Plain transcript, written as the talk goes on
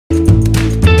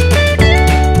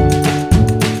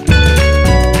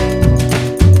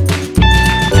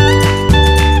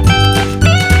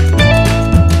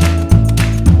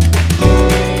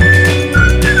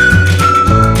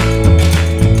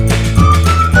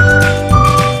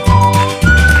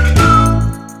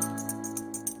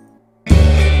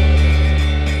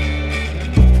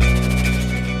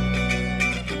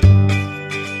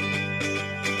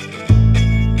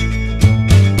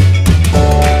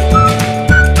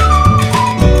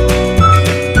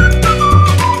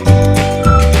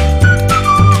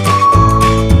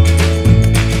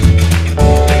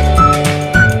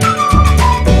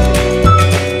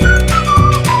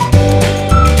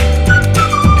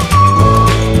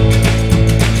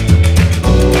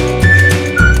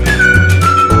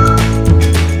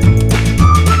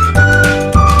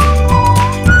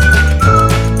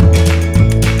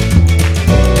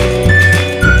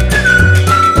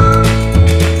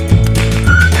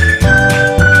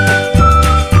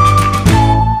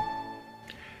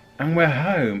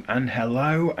And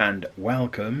hello and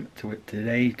welcome to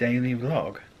today's daily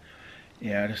vlog.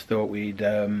 Yeah, I just thought we'd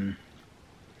go and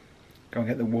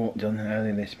get the walk done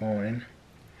early this morning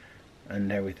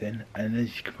and everything. And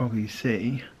as you can probably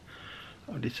see,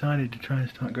 I've decided to try and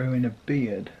start growing a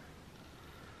beard.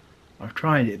 I've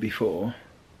tried it before,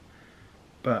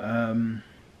 but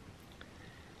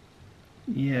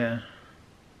yeah,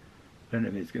 I don't know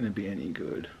if it's going to be any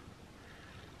good.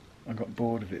 I got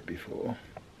bored of it before.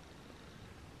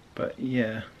 But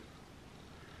yeah,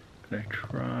 I'm gonna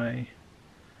try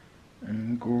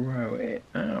and grow it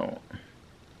out.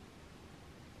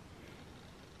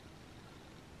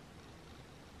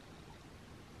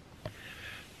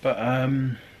 But I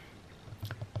don't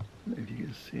know if you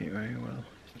can see it very well.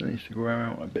 It still needs to grow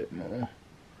out a bit more,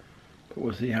 but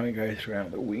we'll see how it goes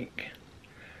throughout the week.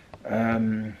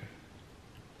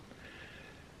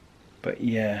 But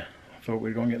yeah, I thought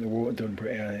we'd go and get the water done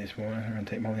pretty early this morning. I'm going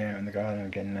to take Molly out in the garden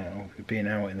again now. We've been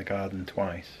out in the garden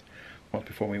twice. Once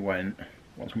before we went,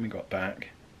 once when we got back.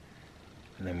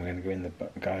 And then we're going to go in the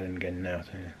garden again now.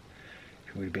 So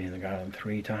we've been in the garden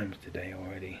 3 times today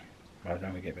already, by the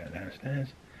time we get back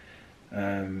downstairs.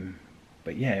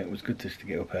 But yeah, it was good just to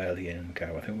get up early and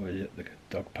go. I think we were at the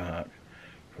dog park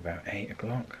for about 8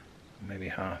 o'clock. Maybe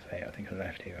half 8. I think I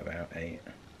left here about 8.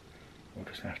 Or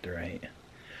just after 8.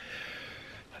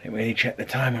 I didn't really check the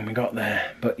time when we got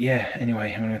there, but yeah,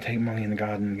 anyway, I'm going to take Molly in the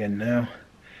garden again now,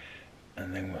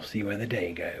 and then we'll see where the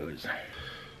day goes.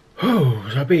 Oh,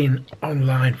 so I've been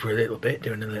online for a little bit,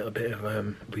 doing a little bit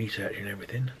of research and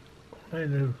everything.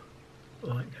 Kind of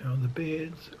like how the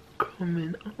beard's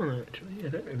coming on, actually. I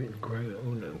don't know if it's growing, it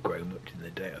won't grow much in the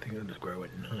day, I think it'll just grow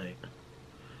at night.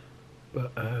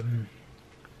 But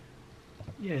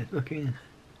yeah, it's looking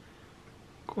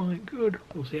quite good.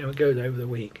 We'll see how it goes over the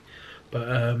week. But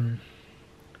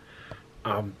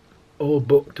I'm all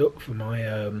booked up for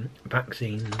my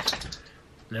vaccines.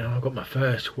 Now I've got my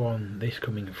first one this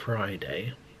coming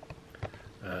Friday.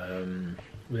 A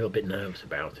little bit nervous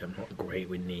about it. I'm not great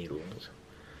with needles.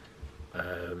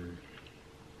 But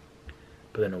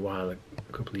then a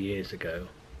couple of years ago,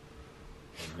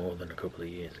 or more than a couple of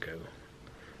years ago,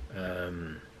 I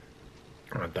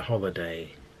had the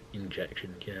holiday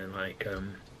injection, you know, like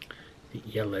the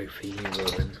yellow fever,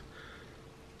 and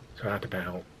so I had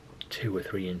about 2 or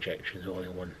 3 injections all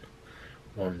in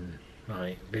one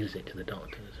like visit to the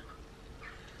doctors.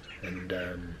 And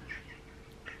that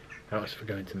was for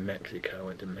going to Mexico. I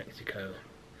went to Mexico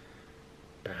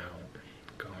about,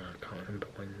 God, I can't remember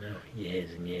when now,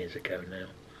 years and years ago now.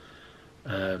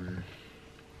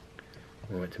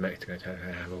 We went to Mexico to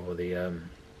have all the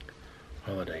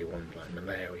holiday ones like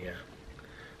malaria,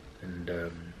 and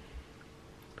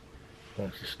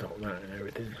wanted to stop that and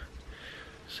everything.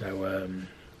 So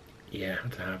yeah, I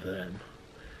had to have them.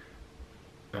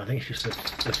 I think it's just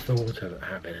the thought of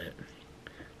having it.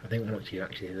 I think once you're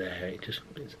actually there,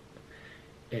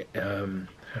 it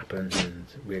happens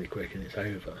really quick and it's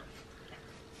over.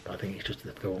 But I think it's just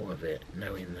the thought of it,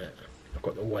 knowing that I've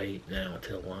got to wait now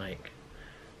till like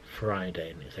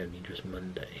Friday and it's only just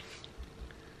Monday.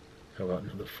 So I've got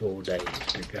another 4 days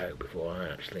to go before I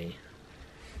actually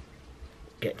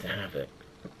get to have it.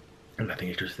 And I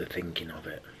think it's just the thinking of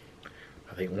it.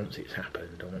 I think once it's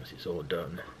happened, or once it's all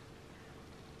done,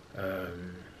 I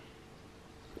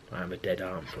have a dead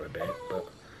arm for a bit, but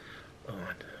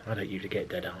I don't usually get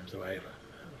dead arms away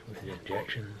with the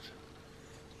injections.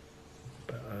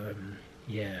 But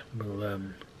yeah, we'll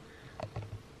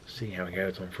see how it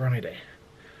goes on Friday.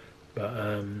 But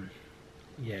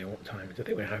yeah, what time is it? I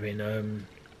think we're having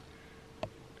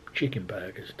chicken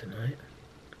burgers tonight.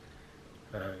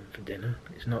 For dinner.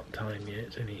 It's not time yet,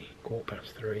 it's only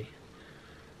 3:15.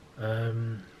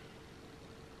 Don't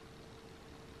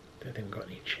think we've got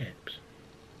any chips.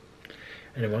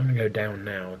 Anyway, I'm going to go down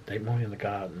now, take Molly in the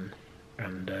garden,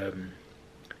 and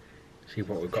see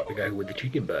what we've got to go with the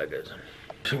chicken burgers.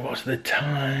 So what's the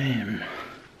time?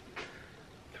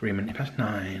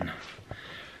 9:03.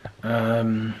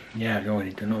 Yeah, I've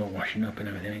already done all the washing up and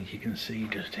everything, as you can see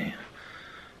just here.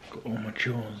 Got all my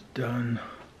chores done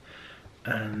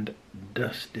and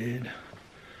dusted.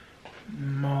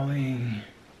 Molly,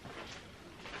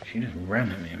 she just ran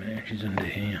at me a minute. She's under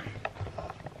here.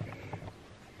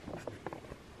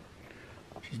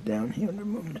 She's down here under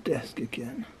Mum's desk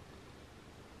again.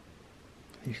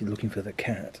 I think she's looking for the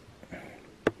cat.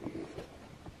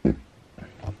 But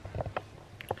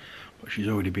she's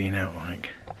already been out like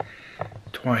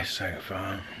twice so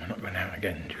far. We're not going out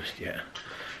again just yet.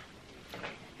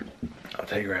 I'll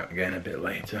take her out again a bit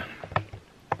later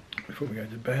before we go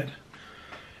to bed.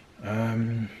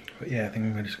 But yeah, I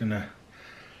think we're just gonna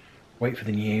wait for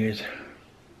the news,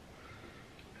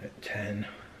 at 10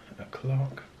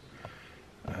 o'clock.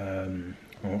 I'll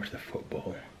watch the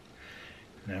football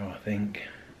now, I think.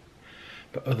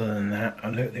 But other than that,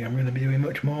 I don't think I'm going to be doing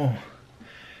much more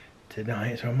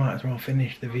tonight, so I might as well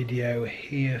finish the video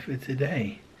here for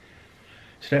today.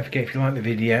 So don't forget, if you like the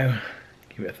video,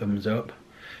 give it a thumbs up,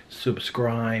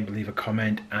 subscribe, leave a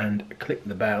comment and click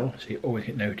the bell so you always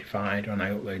get notified when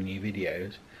I upload new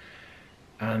videos.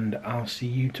 And I'll see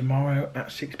you tomorrow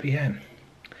at 6 PM.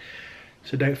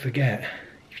 So don't forget,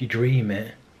 if you dream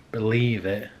it, believe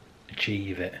it,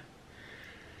 achieve it.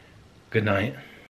 Good night.